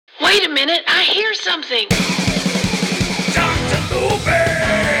Wait a minute, I hear something. Dr. Movie!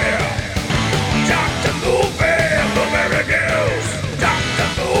 Dr. Movie! Blueberry News! Dr.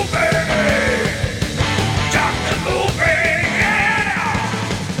 Movie! Dr. Movie!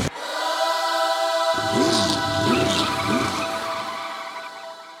 Yeah!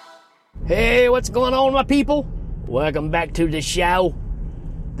 Hey, what's going on, my people? Welcome back to the show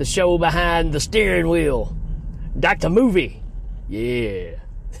behind the steering wheel. Dr. Movie. Yeah.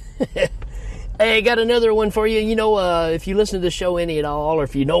 Hey, got another one for you. You know, if you listen to the show any at all, or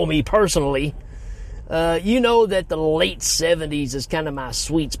if you know me personally, you know that the late 70s is kind of my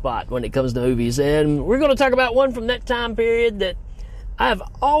sweet spot when it comes to movies. And we're going to talk about one from that time period that I've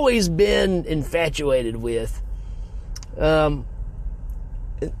always been infatuated with.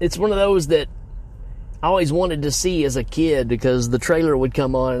 It's one of those that I always wanted to see as a kid because the trailer would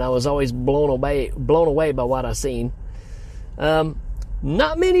come on and I was always blown away by what I seen.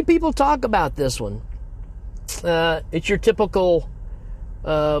 Not many people talk about this one. It's your typical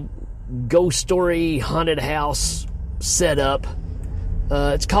ghost story, haunted house setup.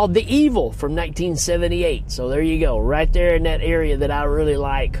 It's called The Evil from 1978. So there you go, right there in that area that I really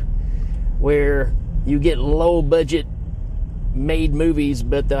like, where you get low budget made movies,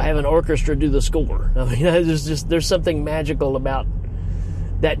 but they'll have an orchestra do the score. I mean, there's something magical about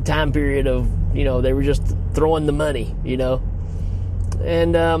that time period of, you know, they were just throwing the money, you know.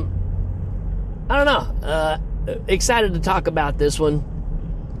 And I don't know, excited to talk about this one.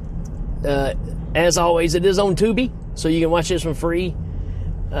 As always, it is on Tubi, so you can watch this one free,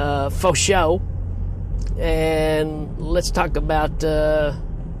 for show. And let's talk about,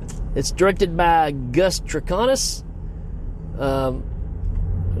 it's directed by Gus Triconis,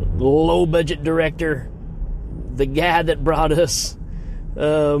 low budget director, the guy that brought us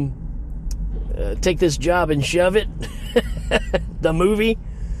Take This Job and Shove It, the movie.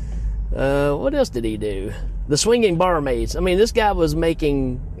 What else did he do? The Swinging Barmaids. I mean, this guy was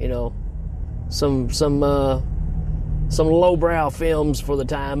making, you know, some lowbrow films for the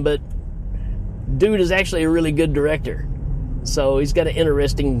time, but dude is actually a really good director. So he's got an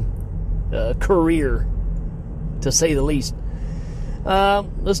interesting career, to say the least.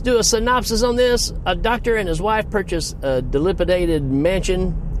 Let's do a synopsis on this. A doctor and his wife purchase a dilapidated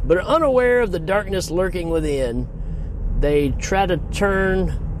mansion, but are unaware of the darkness lurking within. They try to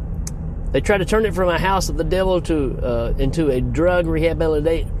turn it from a house of the devil to into a drug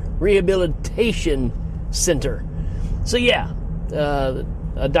rehabilitation center. So yeah,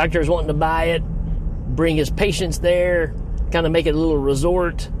 a doctor is wanting to buy it, bring his patients there, kind of make it a little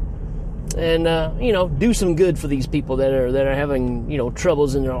resort, and you know, do some good for these people that are having, you know,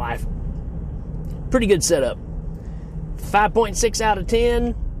 troubles in their life. Pretty good setup. 5.6 out of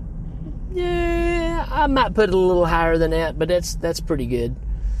 10. Yeah, I might put it a little higher than that, but that's pretty good.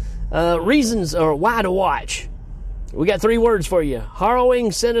 Reasons or why to watch. We got 3 words for you: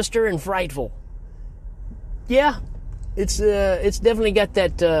 harrowing, sinister, and frightful. Yeah, it's definitely got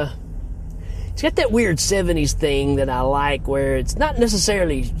that. It's got that weird 70s thing that I like, where it's not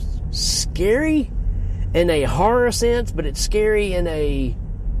necessarily scary in a horror sense, but it's scary in a,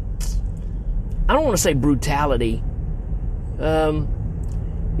 I don't want to say brutality.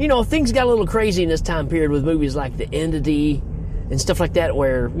 You know, things got a little crazy in this time period with movies like The Entity and stuff like that,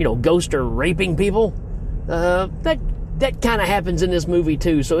 where, you know, ghosts are raping people. That kind of happens in this movie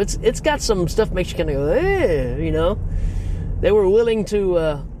too. So it's got some stuff makes you kind of go, you know. They were willing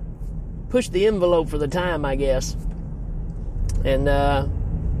to push the envelope for the time, I guess. And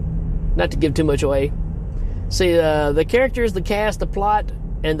not to give too much away. See, the characters, the cast, the plot,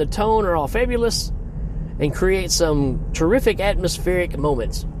 and the tone are all fabulous and create some terrific atmospheric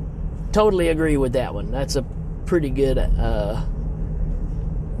moments. Totally agree with that one. That's a pretty good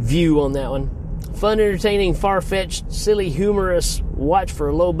view on that one. Fun, entertaining, far-fetched, silly, humorous watch for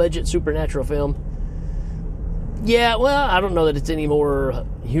a low-budget supernatural film. Yeah, well, I don't know that it's any more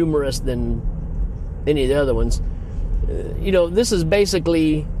humorous than any of the other ones. You know, this is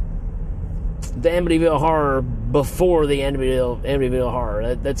basically the Amityville Horror before the Amityville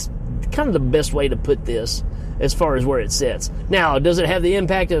Horror. That's kind of the best way to put this as far as where it sits. Now, does it have the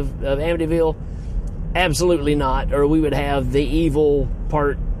impact of Amityville? Absolutely not, or we would have The Evil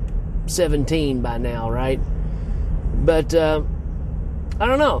Part 17 by now, right? But I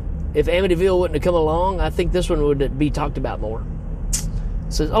don't know. If Amityville wouldn't have come along, I think this one would be talked about more.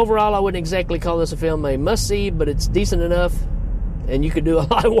 So overall, I wouldn't exactly call this a film a must-see, but it's decent enough, and you could do a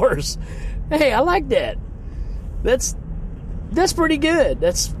lot worse. Hey, I like that. That's pretty good.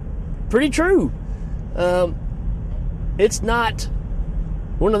 That's pretty true. It's not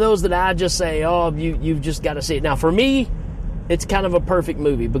one of those that I just say, oh, you've just got to see it. Now, for me, it's kind of a perfect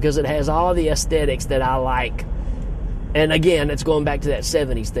movie because it has all the aesthetics that I like. And again, it's going back to that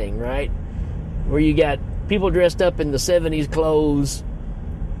 70s thing, right? Where you got people dressed up in the 70s clothes,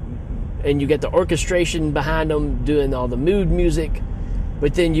 and you get the orchestration behind them doing all the mood music,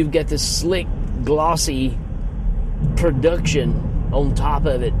 but then you've got this slick, glossy production on top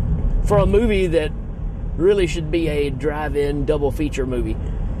of it for a movie that really should be a drive-in double feature movie.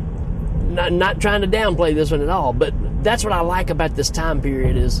 Not trying to downplay this one at all, but that's what I like about this time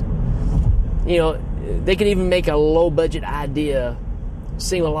period is, you know, they can even make a low-budget idea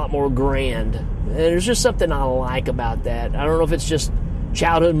seem a lot more grand. And there's just something I like about that. I don't know if it's just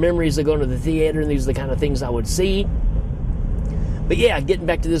childhood memories of going to the theater and these are the kind of things I would see. But yeah, getting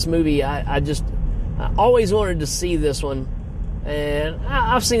back to this movie, I always wanted to see this one. And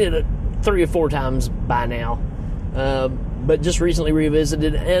I've seen it 3 or 4 times by now. But just recently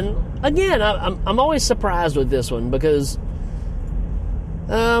revisited. And again, I'm always surprised with this one because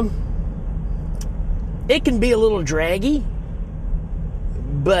it can be a little draggy,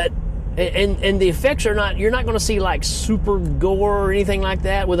 but and the effects are not, you're not going to see like super gore or anything like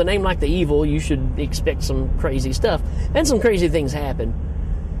that. With a name like The Evil, you should expect some crazy stuff, and some crazy things happen.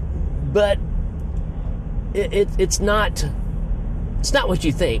 But it's not what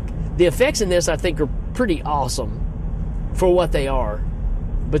you think. The effects in this, I think, are pretty awesome for what they are,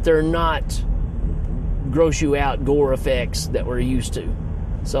 but they're not gross you out gore effects that we're used to.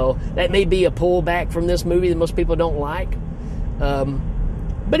 So that may be a pullback from this movie that most people don't like.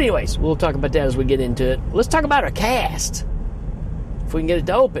 But anyways, we'll talk about that as we get into it. Let's talk about our cast, if we can get it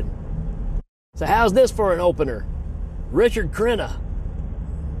to open. So how's this for an opener? Richard Crenna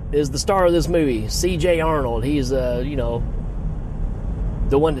is the star of this movie. C.J. Arnold, he's, the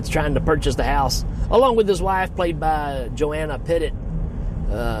one that's trying to purchase the house, along with his wife, played by Joanna Pettit,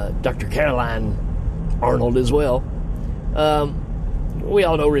 Dr. Caroline Arnold as well. We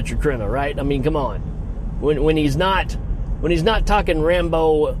all know Richard Crenna, right? I mean, come on. When he's not talking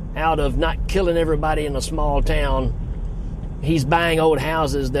Rambo out of not killing everybody in a small town, he's buying old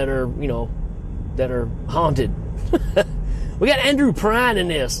houses that are haunted. We got Andrew Prine in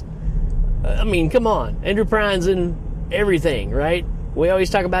this. I mean, come on. Andrew Prine's in everything, right? We always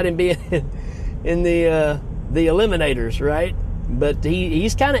talk about him being in the Eliminators, right? But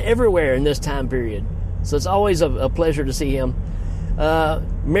he's kind of everywhere in this time period. So it's always a pleasure to see him.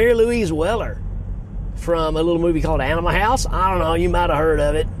 Mary Louise Weller from a little movie called Animal House. I don't know, you might have heard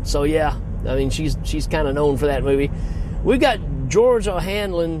of it. So yeah, I mean, she's kind of known for that movie. We've got George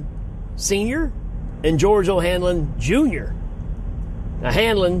O'Hanlon Sr. and George O'Hanlon Jr. Now,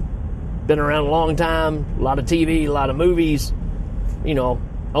 Hanlon, been around a long time, a lot of TV, a lot of movies,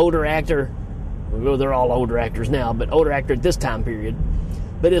 older actor. Well, they're all older actors now, but older actor at this time period.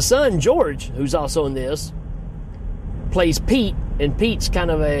 But his son, George, who's also in this, plays Pete, and Pete's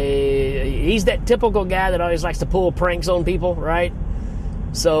kind of he's that typical guy that always likes to pull pranks on people, right?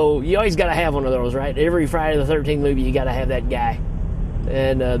 So you always got to have one of those, right? Every Friday the 13th movie, you got to have that guy.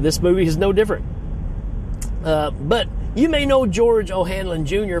 And this movie is no different. But you may know George O'Hanlon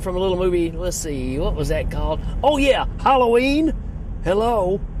Jr. from a little movie, let's see, what was that called? Oh yeah, Halloween.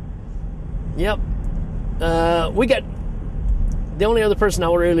 Hello. Yep. We got, the only other person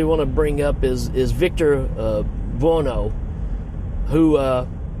I really want to bring up is Victor Buono, who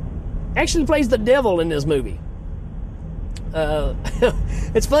actually plays the devil in this movie.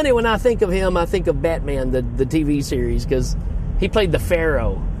 It's funny, when I think of him, I think of Batman, the TV series, because he played the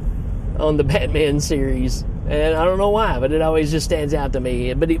Pharaoh on the Batman series. And I don't know why, but it always just stands out to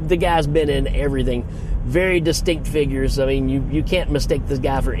me. But the guy's been in everything. Very distinct figures. I mean, you can't mistake this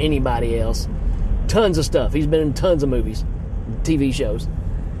guy for anybody else. Tons of stuff. He's been in tons of movies, TV shows.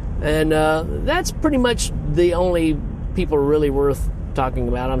 And that's pretty much the only people really worth talking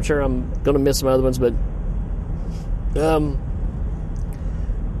about. I'm sure I'm going to miss some other ones, but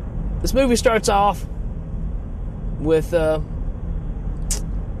this movie starts off with kind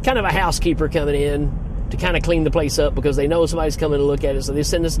of a housekeeper coming in to kind of clean the place up because they know somebody's coming to look at it. So they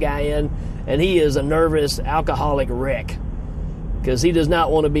send this guy in, and he is a nervous alcoholic wreck because he does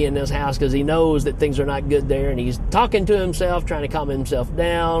not want to be in this house because he knows that things are not good there, and he's talking to himself, trying to calm himself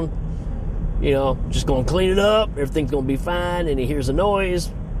down, just going to clean it up, everything's going to be fine, and he hears a noise,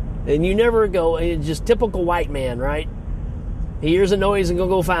 and you never go, it's just typical white man, right? He hears a noise and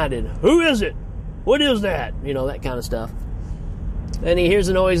go find it. Who is it? What is that? That kind of stuff. And he hears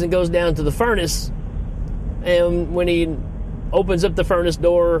a noise and goes down to the furnace, and when he opens up the furnace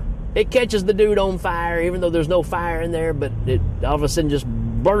door, it catches the dude on fire, even though there's no fire in there, but it all of a sudden just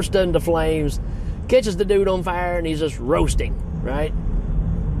bursts into flames, catches the dude on fire, and he's just roasting, right?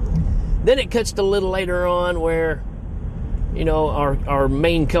 Then it cuts to a little later on where our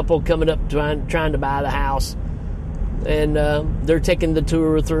main couple coming up trying to buy the house, and they're taking the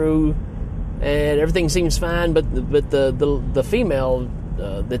tour through, and everything seems fine. But the female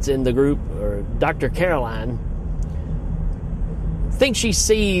that's in the group, or Dr. Caroline, thinks she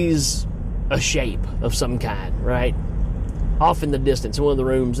sees a shape of some kind, right, off in the distance in one of the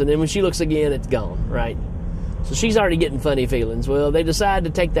rooms, and then when she looks again, it's gone, right? So she's already getting funny feelings. Well, they decide to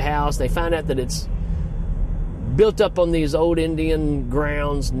take the house. They find out that it's built up on these old Indian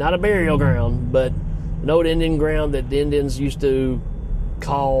grounds, not a burial ground, but an old Indian ground that the Indians used to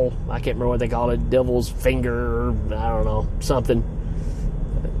call, I can't remember what they call it, Devil's Finger, or I don't know, something.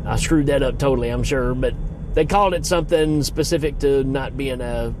 I screwed that up totally, I'm sure, but they called it something specific to not being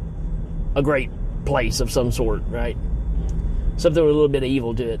a great place of some sort, right? Something with a little bit of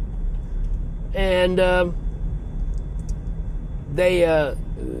evil to it. And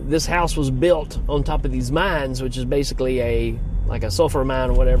this house was built on top of these mines, which is basically like a sulfur mine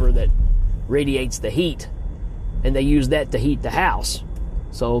or whatever that radiates the heat, and they use that to heat the house.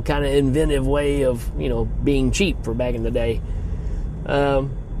 So kind of inventive way of being cheap for back in the day.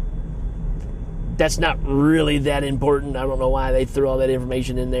 That's not really that important. I don't know why they threw all that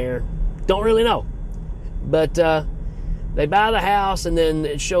information in there. Don't really know. But they buy the house, and then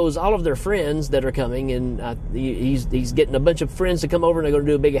it shows all of their friends that are coming, and he's getting a bunch of friends to come over, and they're going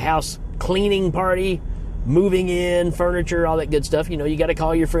to do a big house cleaning party, moving in, furniture, all that good stuff. You got to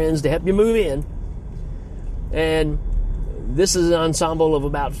call your friends to help you move in. And this is an ensemble of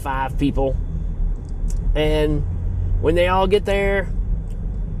about 5 people. And when they all get there,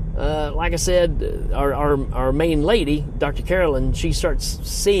 like I said, our main lady, Dr. Carolyn, she starts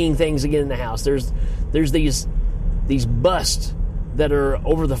seeing things again in the house. There's these busts that are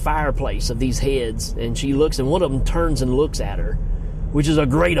over the fireplace of these heads, and she looks, and one of them turns and looks at her, which is a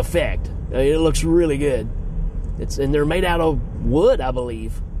great effect. It looks really good. And they're made out of wood, I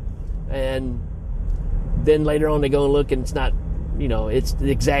believe. And then later on they go and look, and it's not, it's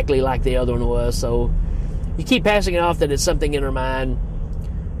exactly like the other one was. So you keep passing it off that it's something in her mind.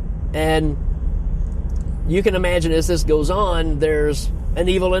 And you can imagine as this goes on, there's an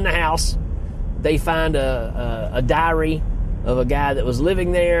evil in the house. They find a diary of a guy that was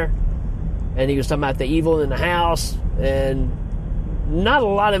living there, and he was talking about the evil in the house, and not a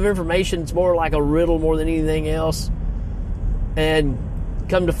lot of information. It's more like a riddle more than anything else. And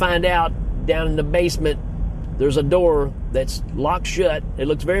come to find out, down in the basement, there's a door that's locked shut. It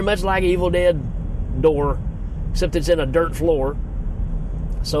looks very much like an Evil Dead door, except it's in a dirt floor.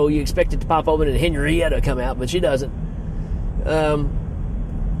 So you expect it to pop open and Henrietta come out, but she doesn't.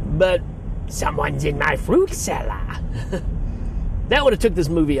 But someone's in my fruit cellar. That would have took this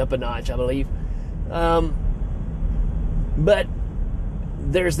movie up a notch, I believe. But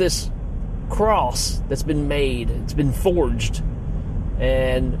there's this cross that's been made. It's been forged.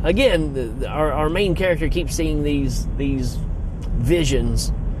 And again, our main character keeps seeing these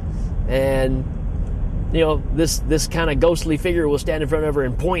visions. And this kind of ghostly figure will stand in front of her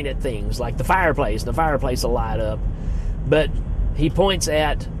and point at things like the fireplace. The fireplace will light up. But he points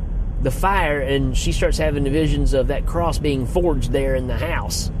at the fire, and she starts having the visions of that cross being forged there in the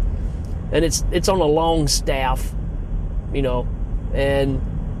house. And it's on a long staff, and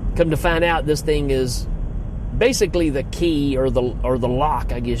come to find out this thing is basically the key or the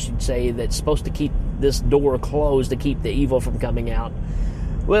lock, I guess you'd say, that's supposed to keep this door closed to keep the evil from coming out.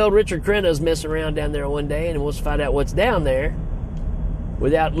 Well, Richard Crenna's messing around down there one day and wants to find out what's down there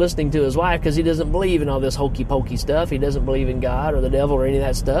without listening to his wife, because he doesn't believe in all this hokey-pokey stuff. He doesn't believe in God or the devil or any of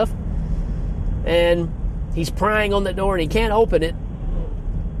that stuff. And he's prying on that door, and he can't open it.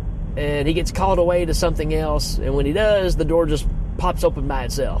 And he gets called away to something else, and when he does, the door just pops open by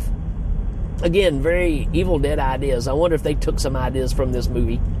itself. Again, very Evil Dead ideas. I wonder if they took some ideas from this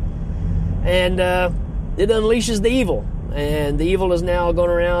movie. And it unleashes the evil. And the evil is now going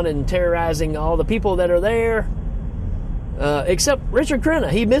around and terrorizing all the people that are there. Except Richard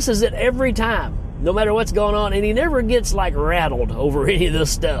Crenna. He misses it every time, no matter what's going on. And he never gets, rattled over any of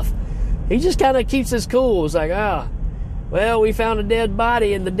this stuff. He just kind of keeps his cool. It's like, well, we found a dead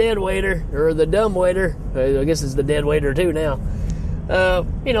body in the dead waiter, or the dumb waiter. I guess it's the dead waiter, too, now.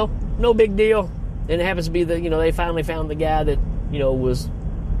 No big deal. And it happens to be they finally found the guy that, was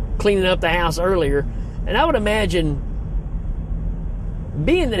cleaning up the house earlier. And I would imagine,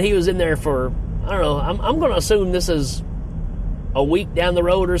 being that he was in there for, I don't know, I'm going to assume this is a week down the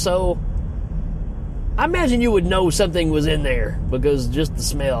road or so. I imagine you would know something was in there, because just the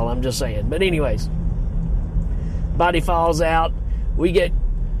smell, I'm just saying. But anyways, body falls out. We get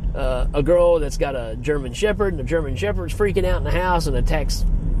a girl that's got a German Shepherd, and the German Shepherd's freaking out in the house and attacks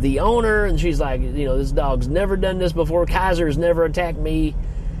the owner, and she's like, this dog's never done this before. Kaiser's never attacked me.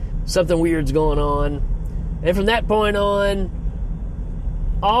 Something weird's going on. And from that point on,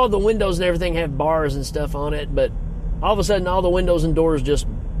 all the windows and everything have bars and stuff on it, but all of a sudden, all the windows and doors just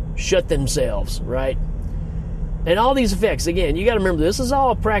shut themselves, right? And all these effects, again, you got to remember, this is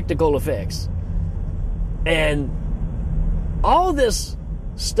all practical effects. And all this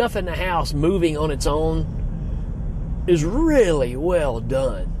stuff in the house moving on its own is really well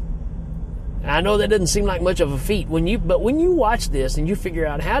done. I know that doesn't seem like much of a feat but when you watch this and you figure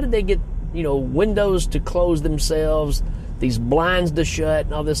out how did they get, windows to close themselves, these blinds to shut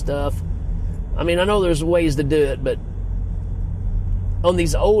and all this stuff. I mean, I know there's ways to do it, but on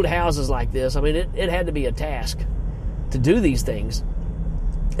these old houses like this, I mean, it had to be a task to do these things.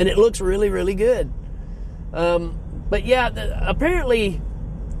 And it looks really, really good. But yeah, apparently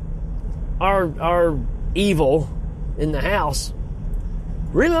our evil in the house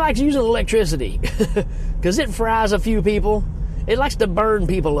really likes using electricity because it fries a few people. It likes to burn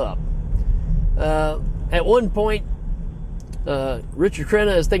people up. At one point, Richard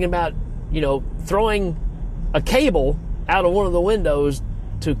Crenna is thinking about, throwing a cable out of one of the windows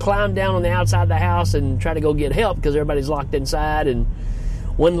to climb down on the outside of the house and try to go get help because everybody's locked inside. And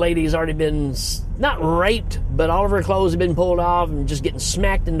one lady's already been, not raped, but all of her clothes have been pulled off and just getting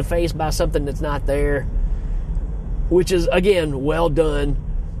smacked in the face by something that's not there, which is, again, well done.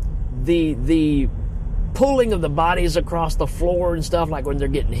 The pulling of the bodies across the floor and stuff, like when they're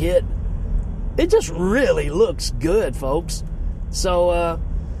getting hit, it just really looks good, folks. So,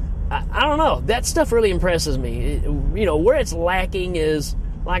 I don't know. That stuff really impresses me. Where it's lacking is,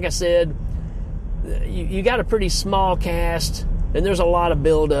 like I said, you got a pretty small cast, and there's a lot of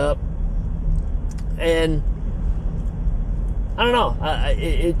build-up. And, I don't know.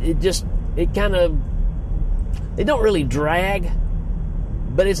 It don't really drag,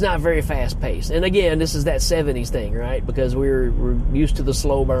 but it's not very fast-paced. And again, this is that 70s thing, right? Because we're used to the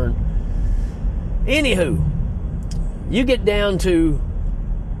slow burn. Anywho, you get down to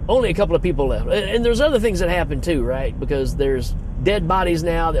only a couple of people left. And there's other things that happen too, right? Because there's dead bodies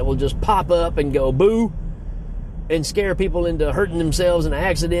now that will just pop up and go boo and scare people into hurting themselves in an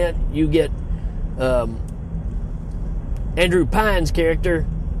accident. You get Andrew Pine's character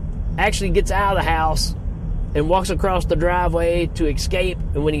actually gets out of the house and walks across the driveway to escape.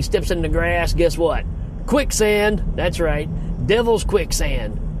 And when he steps in the grass, guess what? Quicksand. That's right. Devil's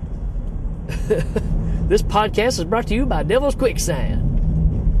Quicksand. This podcast is brought to you by Devil's Quicksand.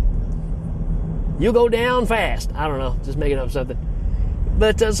 You'll go down fast. I don't know, just making up something.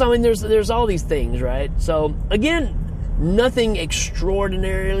 But so I mean, there's all these things, right? So again, nothing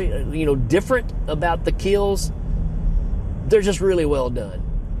extraordinarily, different about the kills. They're just really well done,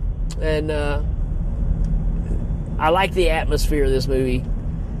 and I like the atmosphere of this movie.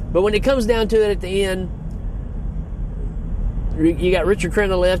 But when it comes down to it, at the end, you got Richard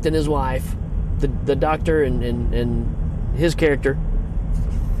Crenna left and his wife, the doctor and his character,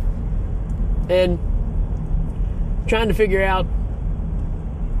 and trying to figure out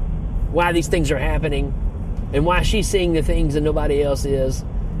why these things are happening and why she's seeing the things and nobody else is.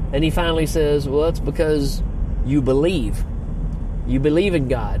 And he finally says, well, it's because you believe. You believe in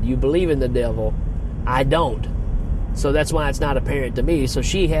God. You believe in the devil. I don't. So that's why it's not apparent to me. So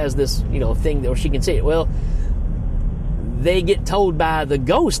she has this, thing where she can see it. Well, they get told by the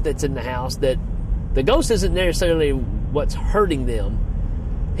ghost that's in the house that the ghost isn't necessarily what's hurting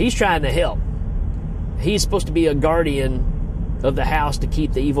them. He's trying to help. He's supposed to be a guardian of the house to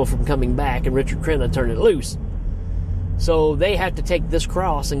keep the evil from coming back, and Richard Crenna turned it loose. So they have to take this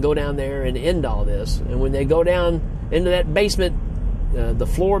cross and go down there and end all this. And when they go down into that basement, the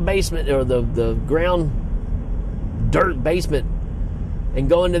floor basement, or the ground dirt basement, and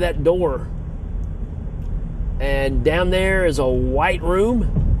go into that door, and down there is a white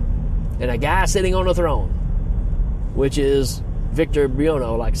room and a guy sitting on a throne, which is Victor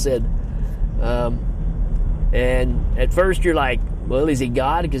Buono, like I said. And at first you're like, well, is he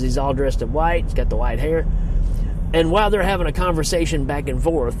God? Because he's all dressed in white. He's got the white hair. And while they're having a conversation back and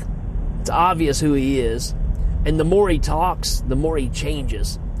forth, it's obvious who he is. And the more he talks, the more he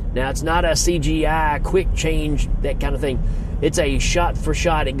changes. Now, it's not a CGI, quick change, that kind of thing. It's a shot for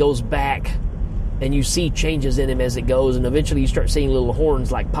shot. It goes back, and you see changes in him as it goes. And eventually you start seeing little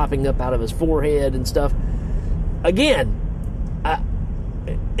horns like popping up out of his forehead and stuff. Again,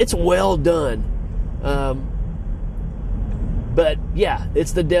 it's well done. But yeah,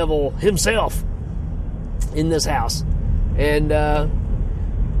 it's the devil himself in this house. And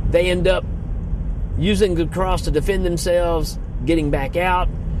they end up using the cross to defend themselves, getting back out.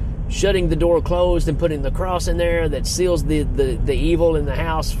 shutting the door closed and putting the cross in there that seals the evil in the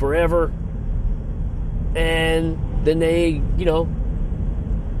house forever. And then they,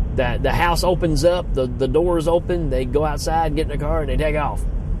 the house opens up, the doors open, they go outside, get in the car, and they take off.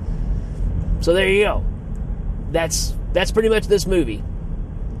 So there you go. That's pretty much this movie.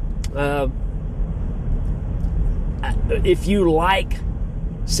 If you like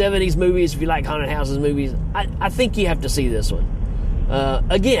 70s movies, if you like haunted houses movies, I think you have to see this one.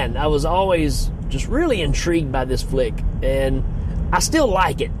 Again, I was always just really intrigued by this flick, and I still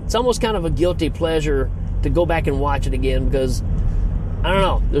like it. It's almost kind of a guilty pleasure to go back and watch it again, because I don't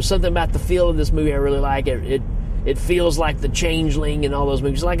know, there's something about the feel of this movie I really like. It feels like The Changeling and all those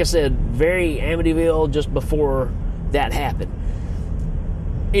movies. Like I said, very Amityville just before that happened.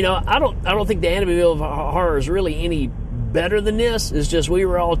 I don't think the Amityville horror is really any better than this. It's just we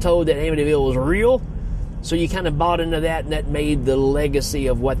were all told that Amityville was real, so you kind of bought into that, and that made the legacy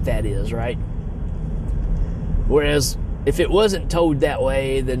of what that is, right? Whereas if it wasn't told that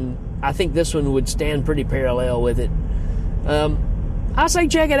way, then I think this one would stand pretty parallel with it. I say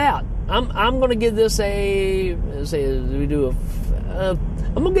check it out. I'm going to give this I'm going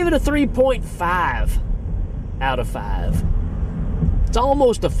to give it a 3.5 out of 5. It's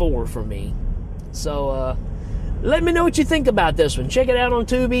almost a 4 for me. So let me know what you think about this one. Check it out on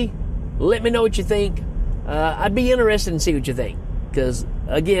Tubi. Let me know what you think. I'd be interested in see what you think, because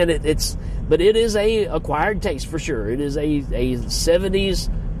again, it is a acquired taste for sure. It is a 70s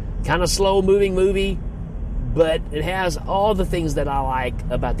kind of slow moving movie, but it has all the things that I like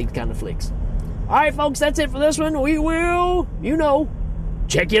about these kind of flicks. All right, folks, that's it for this one. We will,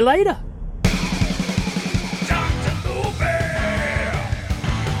 check you later.